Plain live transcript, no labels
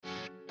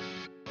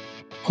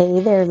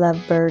Hey there,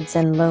 lovebirds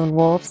and lone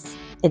wolves.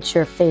 It's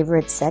your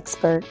favorite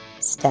sexpert,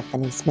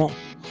 Stephanie Smith,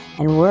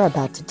 and we're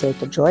about to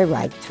take a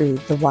joyride through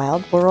the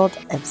wild world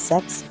of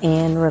sex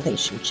and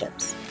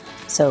relationships.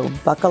 So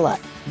buckle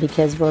up,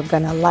 because we're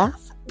going to laugh,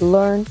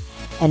 learn,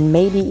 and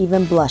maybe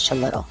even blush a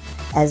little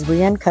as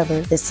we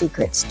uncover the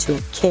secrets to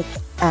a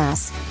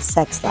kick-ass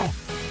sex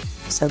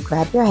life. So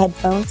grab your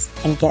headphones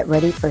and get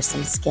ready for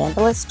some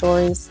scandalous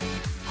stories,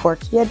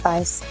 quirky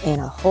advice,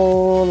 and a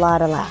whole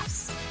lot of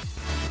laughs.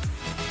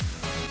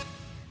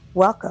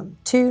 Welcome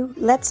to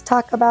Let's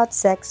Talk About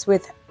Sex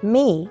with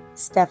me,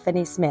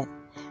 Stephanie Smith,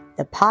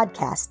 the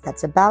podcast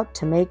that's about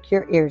to make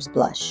your ears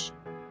blush.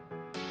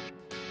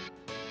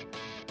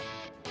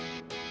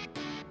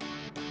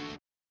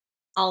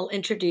 I'll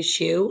introduce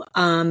you.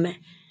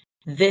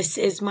 This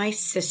is my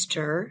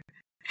sister.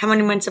 How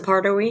many months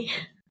apart are we?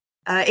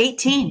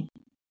 18.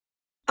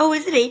 Oh,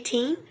 is it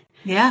 18?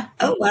 Yeah.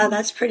 Oh, wow,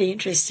 that's pretty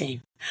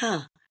interesting.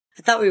 Huh.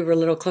 I thought we were a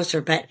little closer,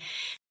 but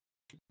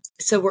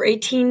so we're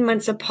 18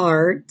 months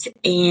apart,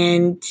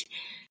 and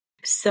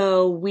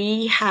so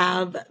we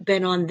have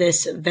been on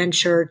this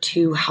venture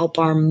to help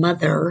our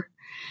mother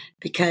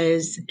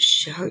because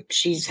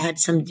she's had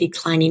some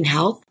declining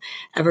health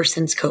ever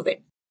since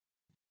COVID.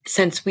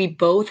 Since we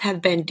both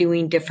have been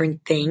doing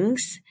different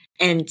things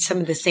and some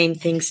of the same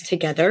things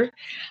together,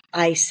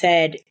 I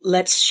said,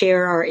 let's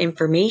share our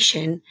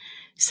information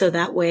so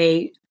that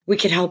way we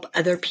could help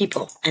other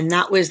people. And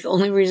that was the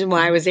only reason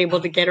why I was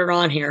able to get her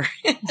on here.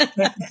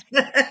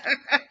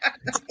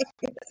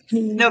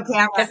 No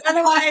camera. Because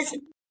otherwise,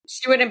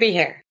 she wouldn't be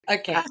here.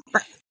 Okay.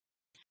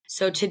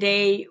 So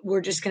today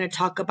we're just going to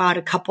talk about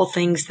a couple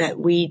things that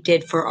we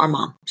did for our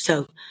mom.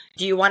 So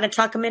do you want to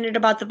talk a minute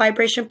about the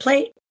vibration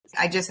plate?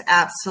 I just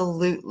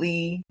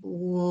absolutely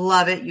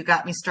love it. You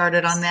got me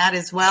started on that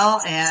as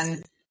well.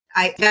 And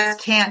I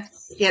just can't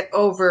get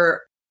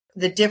over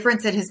the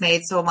difference it has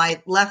made. So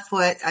my left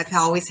foot, I've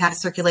always had a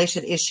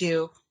circulation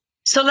issue.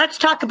 So let's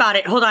talk about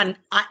it. Hold on.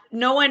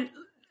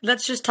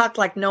 Let's just talk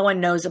like no one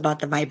knows about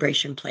the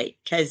vibration plate,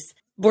 because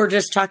we're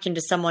just talking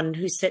to someone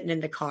who's sitting in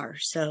the car.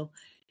 So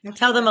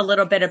tell them a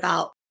little bit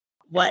about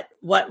what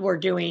we're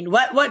doing,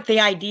 what the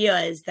idea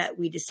is that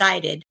we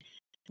decided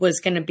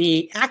was going to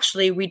be.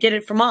 Actually, we did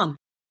it for mom.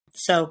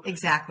 So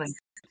exactly.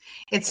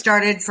 It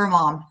started for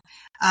mom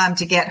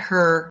to get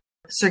her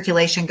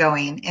circulation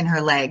going in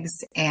her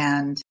legs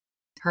and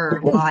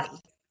her body,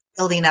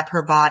 building up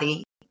her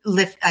body.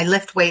 I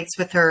lift weights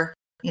with her,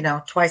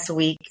 twice a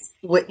week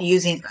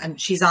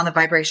she's on the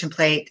vibration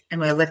plate and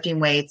we're lifting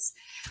weights,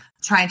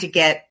 trying to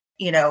get,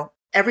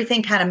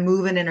 everything kind of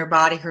moving in her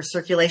body, her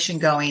circulation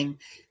going.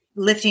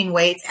 Lifting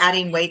weights,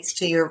 adding weights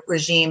to your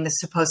regime is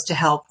supposed to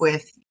help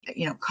with,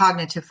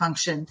 cognitive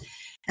function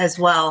as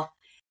well.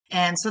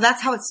 And so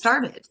that's how it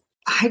started.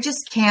 I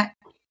just can't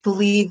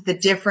believe the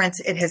difference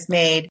it has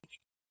made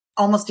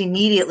almost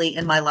immediately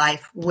in my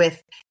life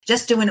with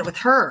just doing it with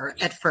her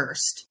at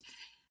first.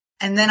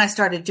 And then I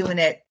started doing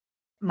it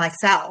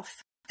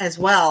myself as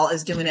well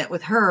as doing it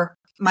with her.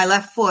 My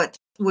left foot,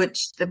 which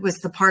was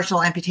the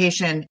partial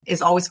amputation,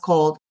 is always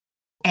cold.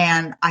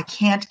 And I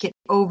can't get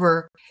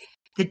over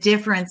the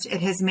difference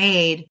it has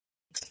made.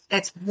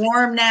 It's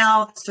warm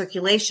now.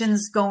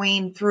 Circulation's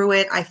going through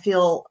it. I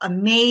feel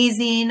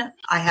amazing.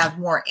 I have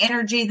more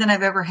energy than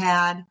I've ever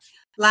had.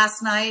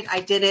 Last night I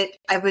did it.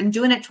 I've been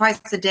doing it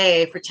twice a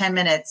day for 10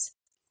 minutes,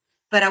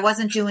 but I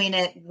wasn't doing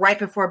it right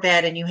before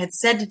bed. And you had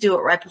said to do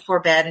it right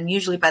before bed. And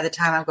usually by the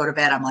time I go to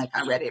bed, I'm like,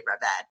 I'm ready for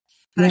bed.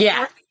 But I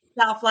forced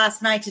myself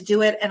last night to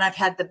do it. And I've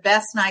had the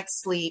best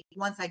night's sleep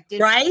once I did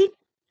right?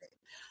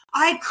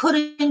 I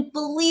couldn't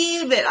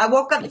believe it. I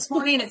woke up this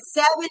morning at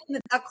 7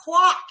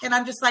 o'clock and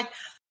I'm just like,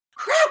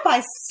 crap,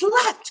 I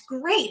slept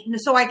great.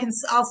 And so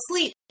I'll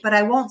sleep, but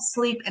I won't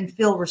sleep and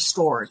feel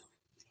restored.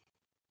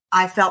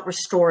 I felt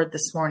restored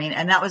this morning.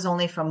 And that was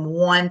only from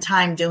one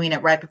time doing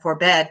it right before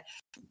bed.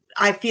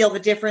 I feel the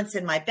difference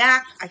in my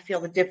back. I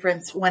feel the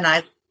difference when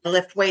I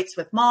lift weights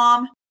with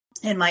mom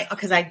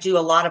because I do a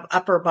lot of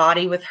upper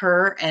body with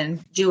her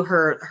and do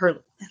her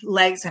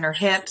legs and her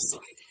hips.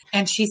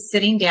 And she's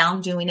sitting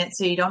down doing it,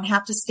 so you don't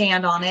have to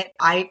stand on it.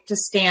 I have to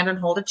stand and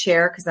hold a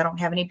chair because I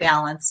don't have any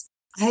balance.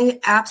 I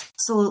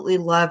absolutely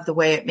love the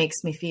way it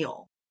makes me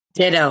feel.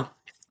 Ditto.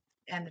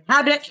 And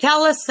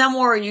tell us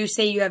somewhere you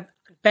say you have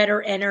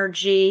better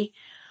energy.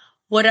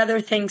 What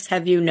other things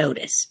have you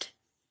noticed?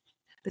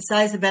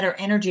 Besides the better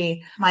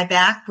energy, my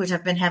back, which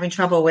I've been having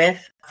trouble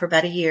with for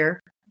about a year,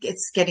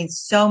 it's getting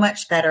so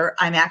much better.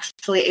 I'm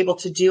actually able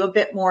to do a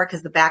bit more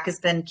because the back has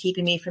been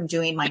keeping me from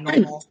doing my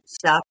normal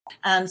stuff.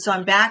 So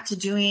I'm back to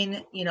doing,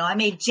 I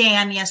made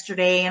jam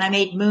yesterday and I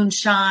made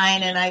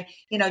moonshine and I,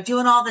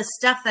 doing all this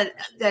stuff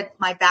that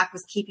my back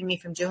was keeping me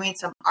from doing.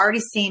 So I'm already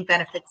seeing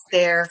benefits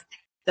there.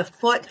 The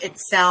foot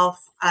itself,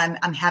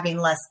 I'm having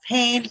less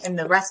pain in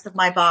the rest of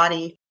my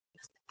body.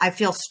 I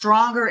feel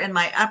stronger in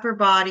my upper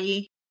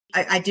body.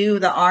 I do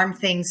the arm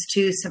things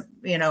too,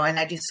 and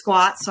I do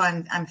squats. So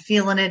I'm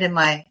feeling it in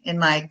my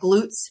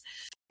glutes.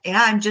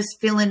 Yeah, I'm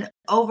just feeling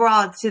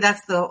overall. See,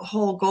 that's the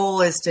whole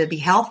goal, is to be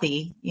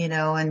healthy,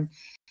 and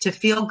to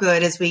feel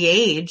good as we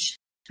age,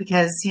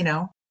 because,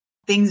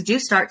 things do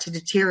start to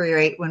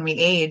deteriorate when we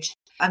age.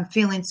 I'm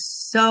feeling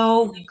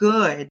so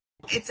good.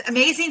 It's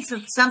amazing.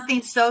 So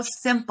something so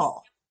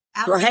simple,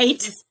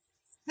 right?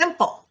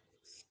 Simple,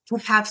 to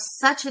have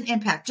such an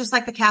impact, just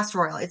like the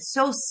castor oil. It's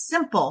so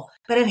simple,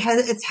 but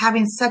it's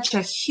having such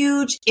a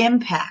huge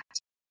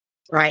impact,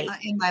 right,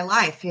 in my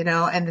life,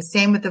 and the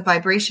same with the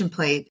vibration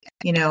plate.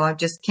 I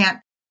just can't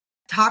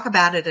talk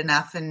about it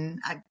enough. And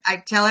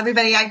I tell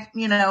everybody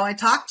I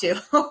talk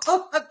to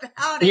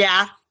about it.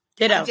 Yeah.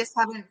 Ditto. I just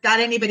haven't got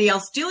anybody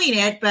else doing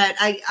it, but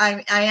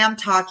I am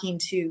talking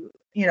to,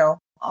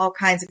 all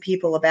kinds of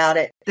people about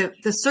it.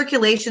 The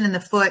circulation in the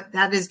foot,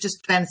 that has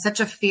just been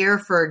such a fear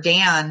for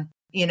Dan,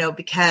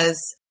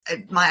 because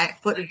my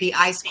foot would be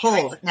ice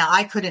cold. Now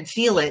I couldn't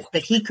feel it,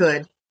 but he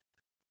could,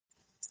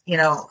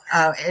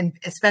 and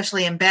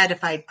especially in bed,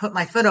 if I put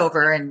my foot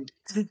over and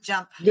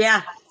jump.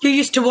 Yeah. You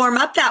used to warm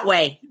up that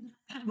way.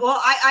 Well,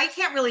 I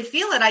can't really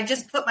feel it. I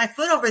just put my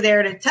foot over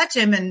there to touch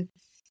him, and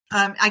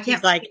I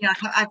can't,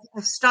 I've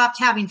stopped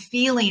having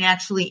feeling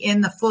actually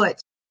in the foot.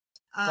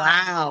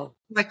 Wow.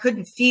 I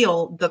couldn't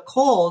feel the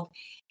cold.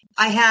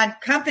 I had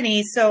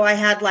company. So I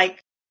had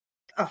like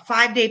a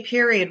 5-day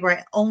period where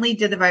I only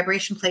did the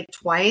vibration plate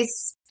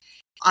twice.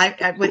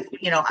 I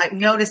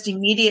noticed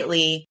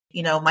immediately,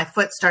 my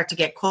foot start to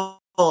get cold.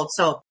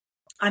 So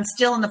I'm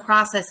still in the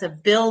process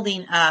of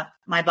building up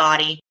my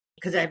body,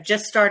 because I've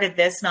just started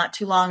this not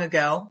too long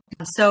ago.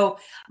 So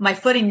my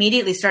foot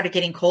immediately started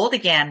getting cold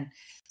again.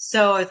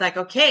 So it's like,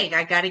 okay,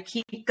 I got to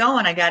keep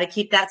going. I got to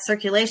keep that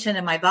circulation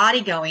in my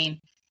body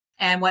going,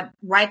 and went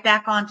right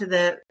back onto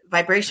the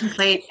vibration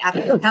plate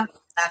after the company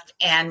left.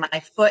 And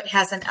my foot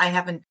I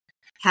haven't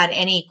had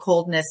any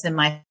coldness in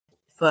my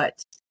foot.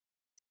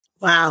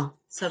 Wow.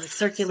 So the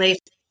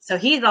circulation, so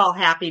he's all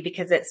happy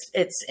because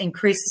it's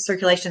increased the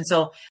circulation.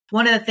 So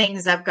one of the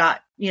things I've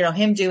got,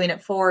 him doing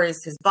it for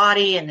is his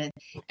body and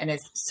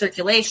his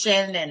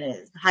circulation and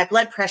his high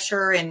blood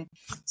pressure. And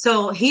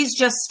so he's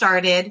just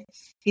started.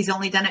 He's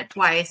only done it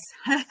twice.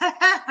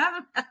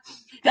 Oh,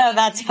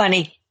 that's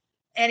funny.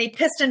 And he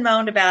pissed and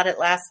moaned about it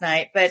last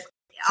night, but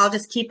I'll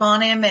just keep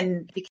on him.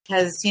 And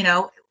because,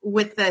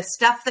 with the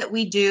stuff that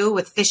we do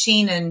with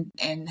fishing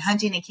and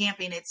hunting and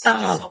camping, it's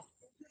so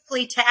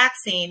physically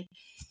taxing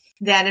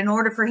that in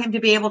order for him to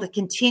be able to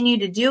continue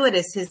to do it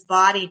as his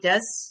body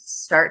does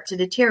start to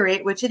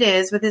deteriorate, which it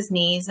is with his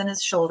knees and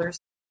his shoulders,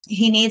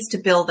 he needs to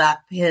build up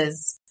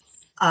his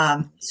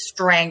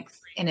strength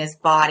in his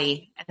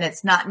body. And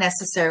it's not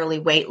necessarily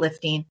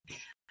weightlifting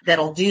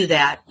that'll do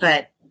that,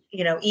 but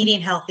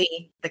eating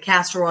healthy, the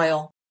castor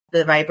oil,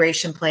 the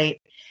vibration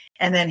plate,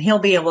 and then he'll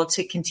be able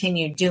to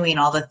continue doing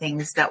all the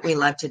things that we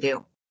love to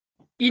do.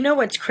 You know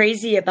what's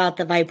crazy about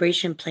the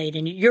vibration plate,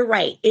 and you're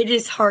right, it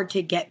is hard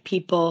to get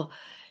people,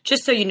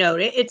 just so you know,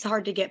 it's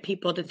hard to get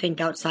people to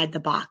think outside the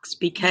box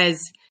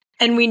because,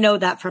 and we know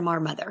that from our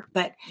mother,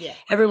 but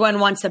everyone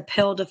wants a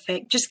pill to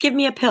fix. Just give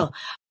me a pill.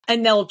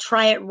 And they'll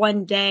try it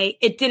one day.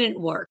 It didn't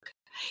work.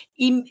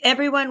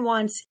 Everyone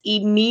wants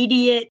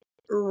immediate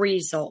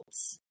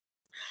results.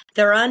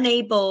 They're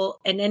unable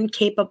and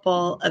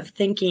incapable of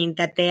thinking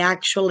that they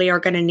actually are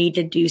going to need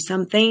to do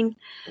something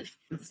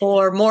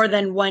for more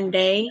than one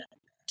day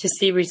to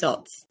see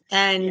results.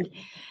 And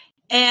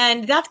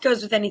that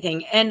goes with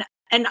anything. And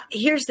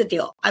here's the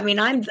deal. I mean,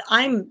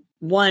 I'm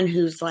one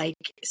who's like,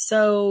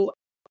 so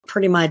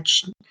pretty much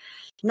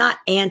not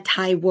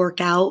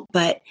anti-workout,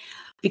 but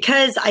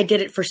because I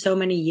did it for so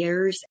many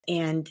years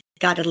and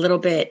got a little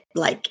bit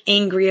like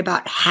angry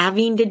about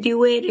having to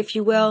do it, if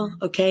you will.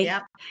 Okay.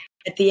 Yep.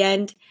 At the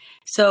end.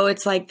 So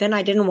it's like, then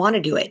I didn't want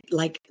to do it.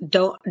 Like,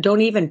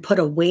 don't even put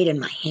a weight in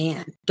my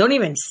hand. Don't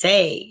even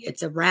say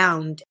it's a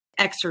round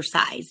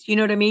exercise. You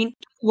know what I mean?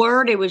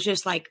 Word. It was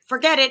just like,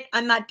 forget it.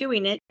 I'm not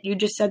doing it. You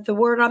just said the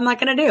word I'm not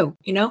going to do,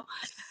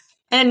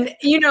 And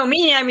you know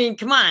me, I mean,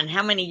 come on,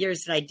 how many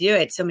years did I do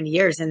it? So many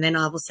years. And then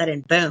all of a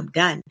sudden, boom,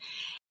 done.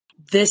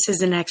 This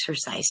is an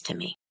exercise to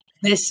me.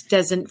 This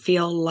doesn't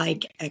feel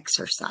like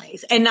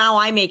exercise. And now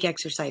I make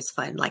exercise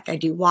fun. Like I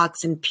do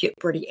walks in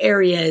pretty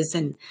areas,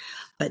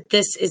 but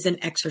this is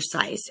an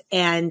exercise.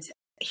 And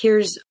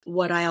here's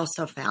what I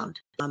also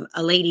found.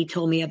 A lady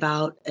told me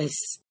about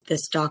this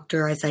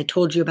doctor, as I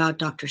told you about,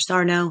 Dr.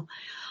 Sarno,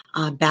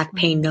 Back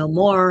Pain No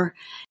More,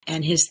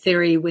 and his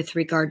theory with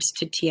regards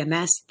to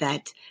TMS,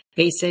 that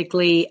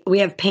basically we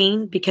have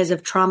pain because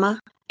of trauma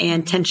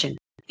and tension.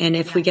 And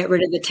if we get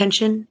rid of the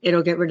tension,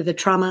 it'll get rid of the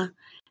trauma,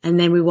 and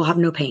then we will have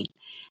no pain.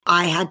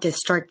 I had to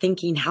start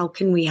thinking, how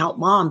can we help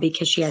mom?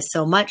 Because she has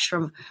so much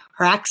from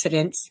her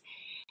accidents.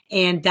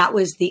 And that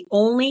was the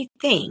only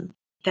thing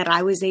that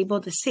I was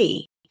able to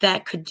see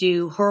that could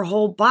do her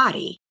whole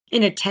body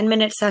in a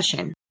 10-minute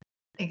session.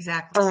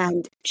 Exactly.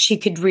 And she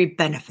could reap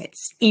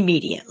benefits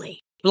immediately,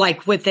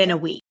 like within a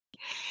week.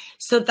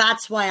 So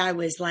that's why I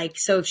was like,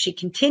 so if she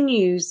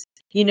continues,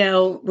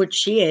 which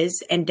she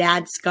is, and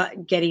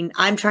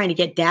I'm trying to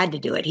get dad to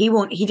do it.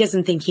 He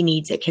doesn't think he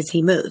needs it because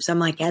he moves. I'm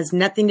like, it has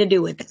nothing to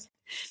do with it.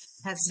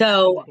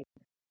 So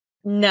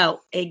no,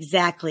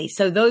 exactly.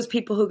 So those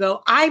people who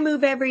go, I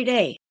move every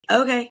day.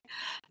 Okay.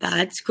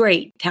 That's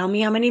great. Tell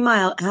me how many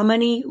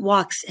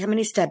walks, how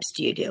many steps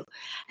do you do?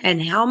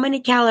 And how many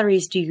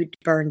calories do you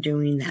burn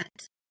doing that?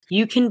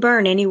 You can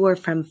burn anywhere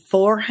from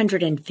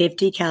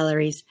 450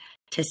 calories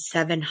to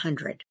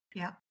 700.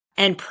 Yeah.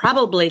 And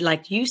probably,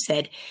 like you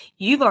said,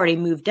 you've already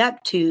moved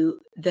up to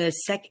the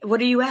second. What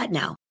are you at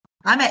now?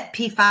 I'm at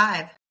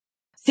P5.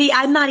 See,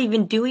 I'm not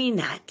even doing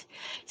that.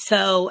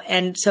 So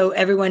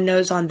everyone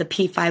knows on the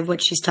P5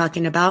 what she's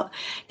talking about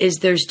is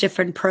there's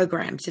different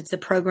programs. It's a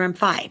program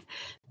 5.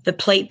 The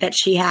plate that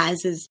she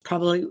has is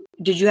probably,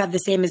 did you have the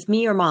same as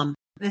me or mom?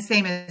 The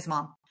same as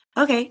mom.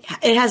 Okay.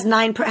 It has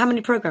 9. How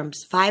many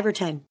programs? 5 or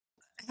 10?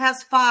 It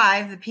has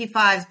 5, the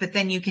P5s, but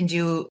then you can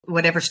do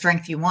whatever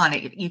strength you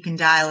want. You can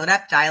dial it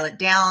up, dial it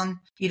down.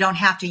 You don't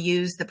have to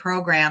use the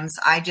programs.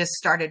 I just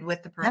started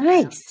with the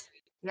program. Nice.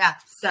 Yeah.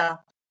 So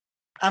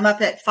I'm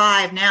up at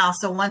 5 now.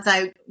 So once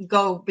I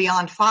go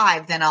beyond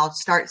 5, then I'll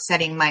start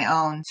setting my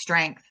own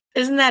strength.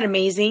 Isn't that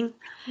amazing?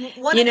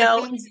 One of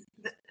the things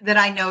that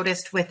I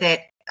noticed with it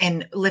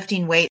in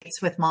lifting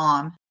weights with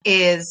mom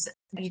is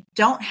you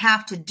don't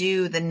have to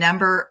do the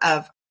number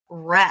of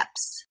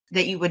reps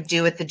that you would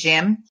do at the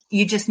gym.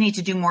 You just need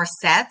to do more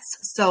sets.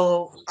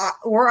 So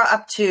we're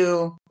up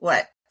to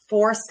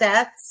 4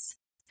 sets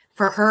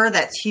for her.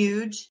 That's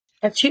huge.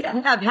 Of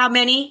how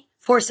many?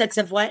 4 sets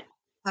of what?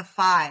 Of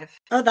 5.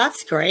 Oh,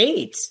 that's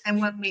great.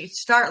 And when we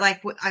start,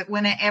 like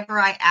whenever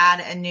I add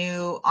a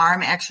new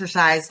arm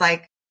exercise,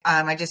 like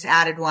I just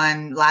added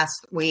one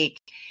last week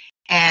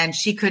and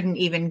she couldn't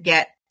even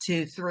get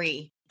to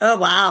 3. Oh,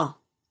 wow.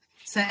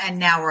 So, and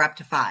now we're up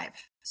to 5.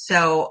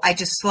 So I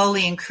just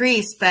slowly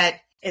increase, but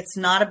it's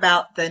not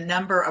about the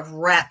number of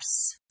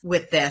reps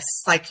with this.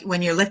 Like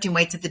when you're lifting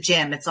weights at the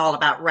gym, it's all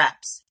about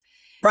reps.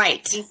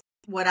 Right.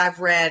 What I've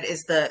read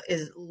is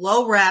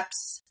low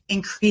reps,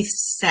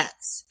 increased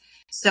sets.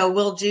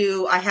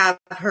 So I have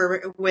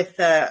her with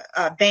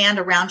a band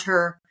around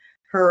her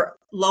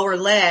lower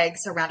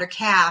legs, around her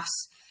calves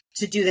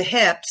to do the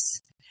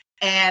hips.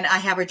 And I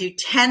have her do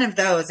 10 of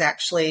those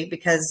actually,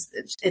 because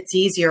it's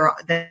easier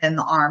than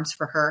the arms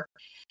for her.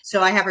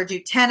 So I have her do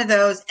 10 of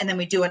those, and then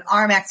we do an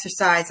arm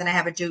exercise, and I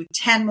have her do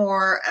 10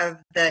 more of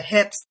the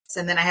hips,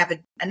 and then I have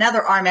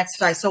another arm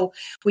exercise. So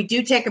we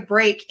do take a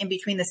break in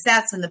between the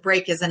sets, and the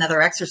break is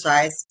another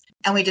exercise,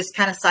 and we just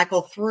kind of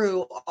cycle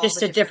through all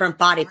just a different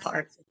body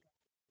part.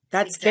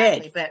 That's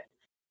exactly, good. But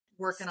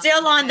working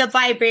still on the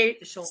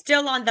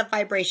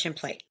vibration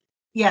plate.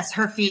 Yes,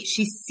 her feet.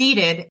 She's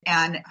seated,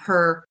 and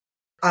her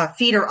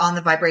feet are on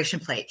the vibration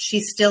plate.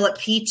 She's still at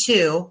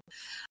P2,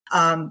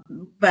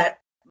 but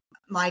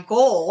my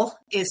goal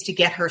is to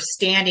get her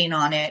standing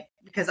on it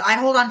because I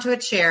hold onto a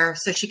chair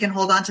so she can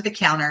hold onto the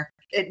counter.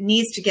 It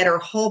needs to get her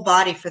whole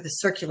body for the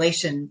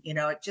circulation.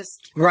 It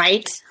just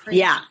right.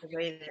 Yeah. The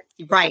way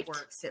that right. It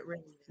works. It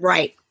really is.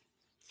 Right.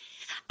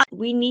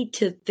 We need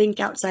to think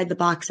outside the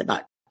box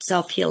about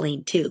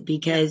self-healing too,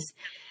 because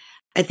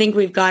I think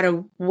we've got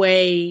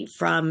away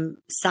from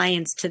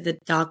science to the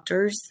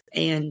doctors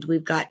and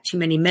we've got too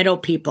many middle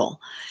people.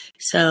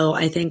 So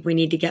I think we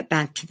need to get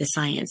back to the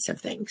science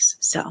of things.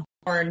 So.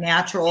 Or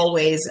natural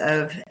ways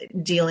of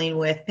dealing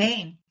with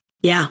pain.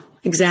 Yeah,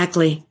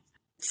 exactly.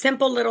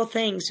 Simple little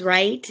things,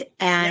 right?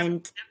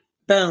 And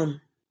boom,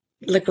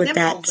 look what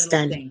that's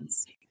done.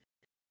 Things.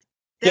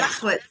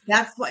 That's what.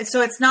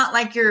 So it's not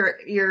like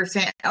you're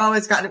saying, oh,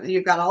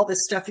 you've got all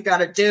this stuff you got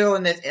to do,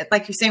 and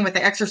like you're saying with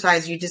the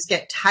exercise, you just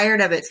get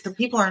tired of it. So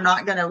people are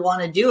not going to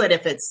want to do it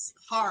if it's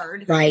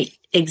hard. Right.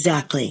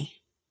 Exactly.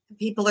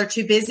 People are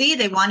too busy.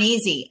 They want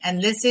easy,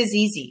 and this is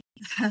easy.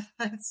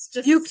 It's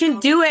just you can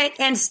do it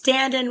and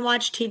stand and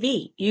watch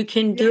TV. You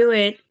can do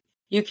it.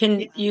 You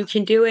can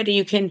do it.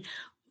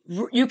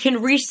 You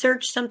can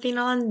research something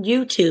on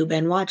YouTube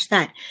and watch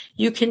that.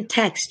 You can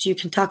text. You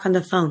can talk on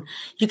the phone.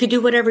 You can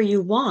do whatever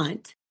you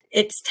want.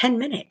 It's 10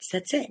 minutes.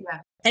 That's it. Yeah.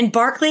 And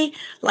Barkley,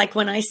 like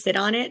when I sit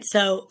on it,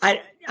 so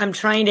I'm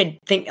trying to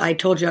think, I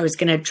told you I was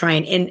going to try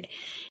and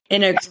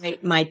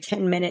integrate my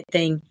 10-minute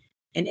thing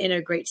and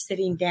integrate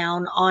sitting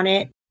down on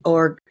it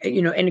or,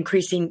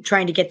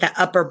 trying to get the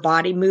upper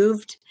body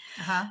moved.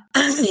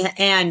 Uh-huh.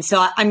 And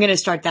so I'm going to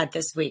start that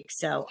this week.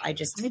 So I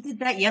did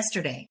that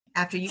yesterday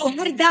after you. Oh,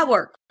 how did that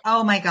work?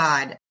 Oh my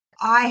God.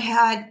 I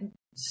had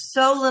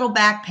so little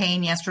back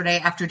pain yesterday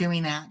after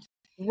doing that.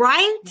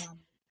 Right?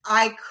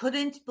 I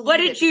couldn't believe it. What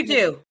did you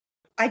do?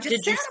 I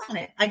just sat on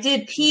it. I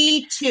did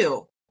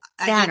P2.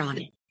 Sat on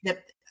it.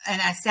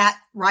 And I sat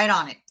right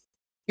on it.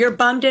 Your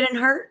bum didn't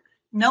hurt?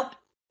 Nope.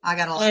 I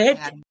got all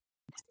that.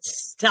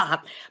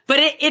 Stop. But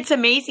it's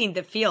amazing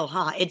the feel,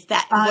 huh? It's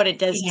that what it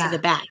does to the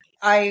back.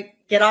 I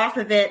get off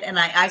of it and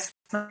I ice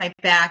my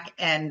back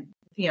and,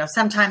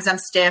 sometimes I'm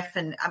stiff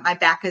and my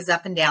back is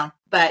up and down.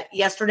 But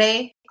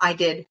yesterday I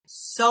did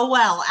so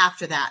well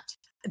after that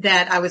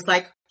I was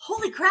like,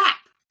 holy crap,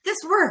 this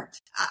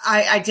worked.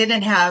 I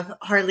didn't have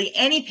hardly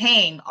any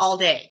pain all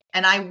day.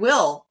 And I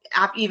will,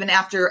 even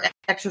after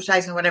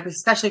exercising or whatever,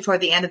 especially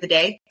toward the end of the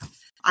day,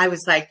 I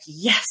was like,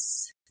 yes.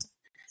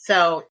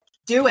 So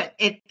do it.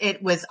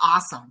 It was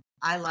awesome.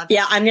 I love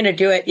Yeah, I'm going to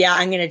do it. Yeah,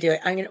 I'm going to do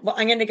it. I'm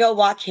going to go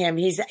walk him.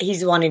 He's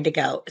wanting to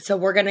go. So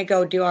we're going to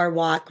go do our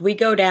walk. We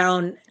go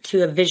down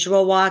to a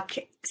visual walk.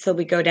 So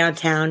we go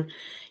downtown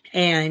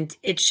and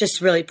it's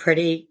just really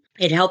pretty.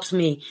 It helps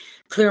me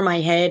clear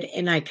my head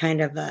and I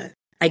kind of,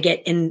 I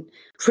get in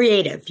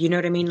creative. You know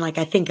what I mean? Like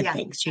I think of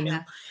things, you know?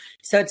 Yeah.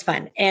 So it's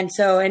fun. And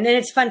then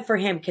it's fun for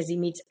him because he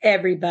meets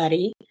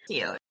everybody.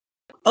 Cute.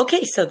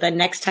 Okay. So the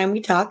next time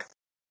we talk,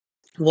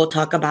 we'll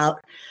talk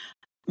about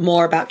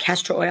more about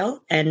castor oil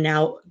and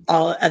now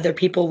all other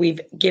people we've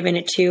given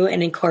it to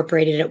and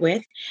incorporated it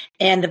with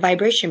and the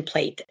vibration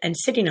plate and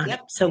sitting on it.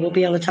 So we'll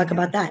be able to talk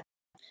about that.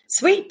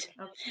 Sweet.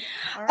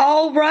 Okay.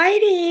 All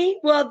righty.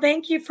 Well,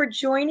 thank you for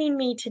joining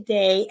me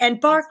today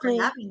and Barkley.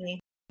 Thanks for having me.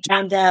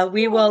 And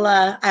we will,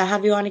 I'll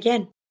have you on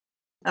again.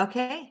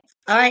 Okay.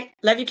 All right.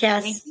 Love you,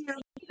 Cass. Thank you.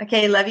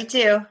 Okay. Love you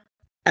too.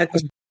 Okay.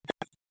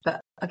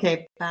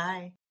 Okay.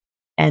 Bye.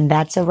 And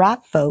that's a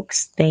wrap,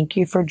 folks. Thank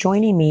you for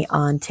joining me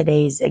on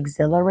today's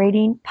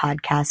exhilarating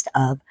podcast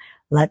of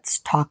Let's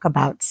Talk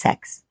About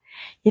Sex.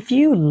 If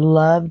you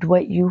loved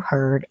what you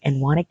heard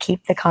and want to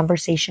keep the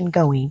conversation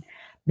going,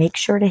 make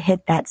sure to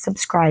hit that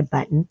subscribe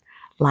button,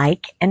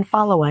 like, and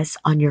follow us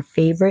on your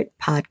favorite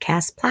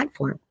podcast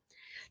platform.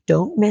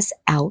 Don't miss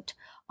out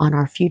on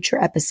our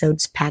future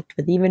episodes packed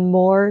with even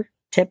more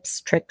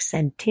tips, tricks,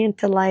 and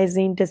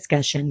tantalizing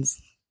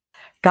discussions.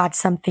 Got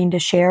something to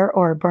share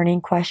or a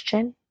burning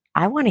question?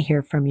 I want to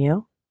hear from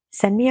you.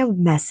 Send me a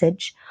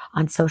message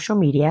on social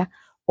media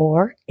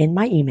or in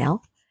my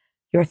email.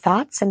 Your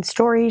thoughts and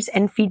stories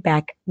and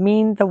feedback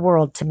mean the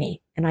world to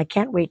me, and I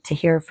can't wait to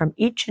hear from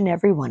each and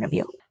every one of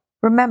you.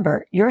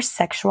 Remember, your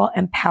sexual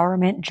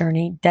empowerment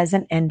journey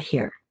doesn't end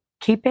here.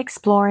 Keep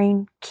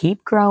exploring,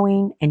 keep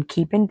growing, and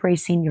keep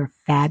embracing your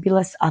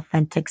fabulous,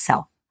 authentic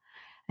self.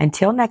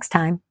 Until next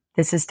time,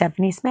 this is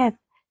Stephanie Smith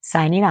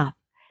signing off.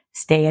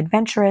 Stay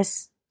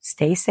adventurous,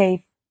 stay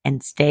safe,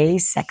 and stay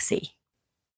sexy.